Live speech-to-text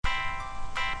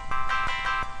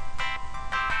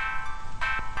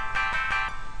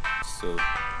too.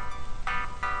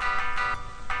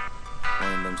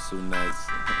 One of them Sue nights.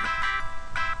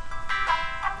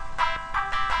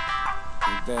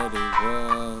 That it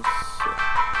was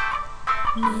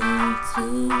meant to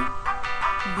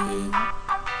be.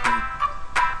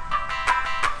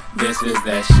 This is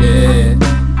that shit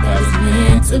that was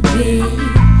meant to be.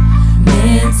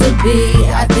 Meant to be.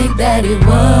 I think that it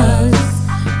was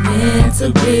meant to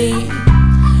be.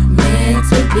 Meant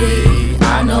to be.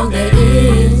 I know that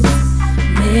it's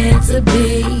meant to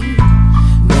be.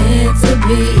 Meant to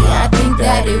be. I think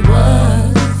that it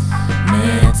was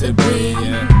meant to be.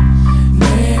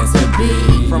 Meant to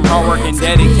be. From hard work and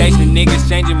dedication, niggas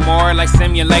changing more like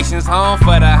simulations. Home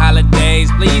for the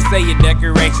holidays, please say your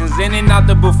decorations. In and out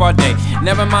the booth all day,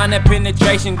 never mind that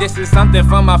penetration. This is something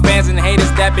for my fans and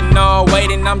haters that been all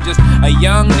waiting. I'm just a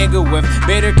young nigga with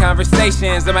bitter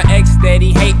conversations. And my ex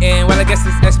steady hating, well I guess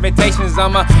it's expectations.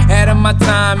 I'm ahead of my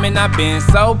time and I've been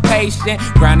so patient,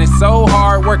 grinding so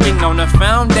hard, working on the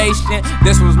foundation.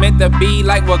 This was meant to be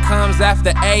like what comes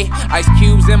after A. Ice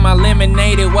cubes in my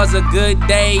lemonade, it was a good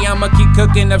day. I'ma keep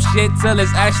cooking up shit till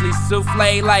it's actually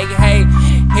souffle. Like, hey,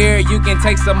 here you can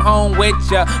take some home with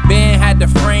ya. Ben had the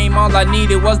frame, all I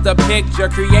needed was the picture.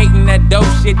 Creating that dope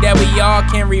shit that we all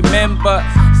can remember.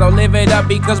 So live it up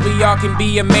because we all can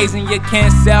be amazing. You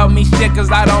can't sell me shit cause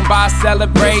I don't buy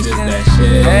celebrations. This is that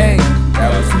shit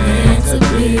that was meant to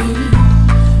be.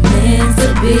 Meant to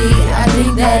be. I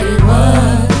think that it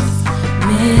was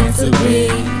meant to be.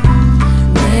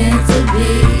 Meant to be.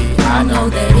 I know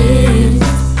that it's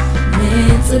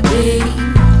meant to be.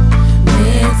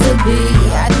 Meant to be.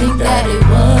 I think that it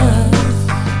was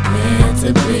meant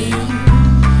to be.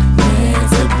 Meant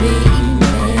to be.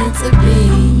 Meant to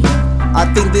be.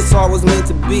 I think this all was meant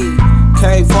to be.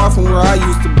 Came far from where I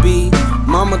used to be.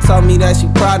 Mama told me that she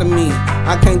proud of me.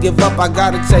 I can't give up, I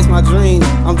gotta chase my dreams.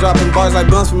 I'm dropping bars like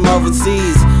blunts from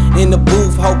overseas. In the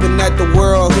booth, hoping that the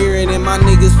world hear it. And my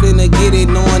niggas finna get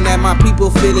it, knowing that my people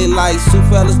feel it. Like Sue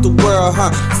fellas the world,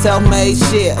 huh? Self-made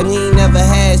shit, and we ain't never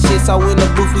had shit. So in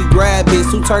the booth we grab it.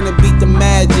 Sue turn to beat the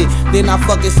magic, then I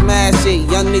fucking smash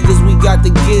it. Young niggas, we got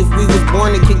the gift, we was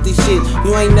born to kick this shit.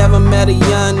 You ain't never met a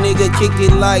young nigga kick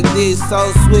it like this.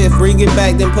 So swift, bring it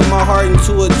back, then put my heart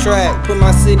into a track. Put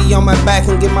my city on my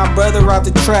back and get my brother out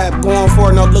the trap. Going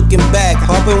for it, no looking back.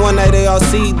 Hoping one day they all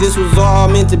see this was all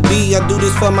meant to be. I do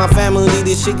this for my family,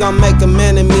 this shit gon' make a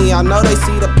man of me. I know they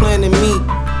see the plan in me.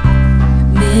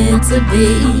 Meant to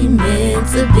be, meant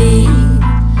to be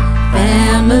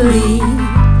family.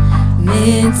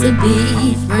 Meant to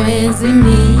be friends in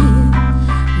me.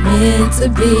 Meant to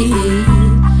be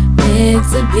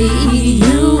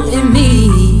you and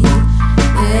me.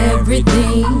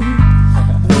 Everything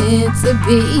meant to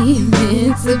be,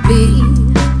 meant to be.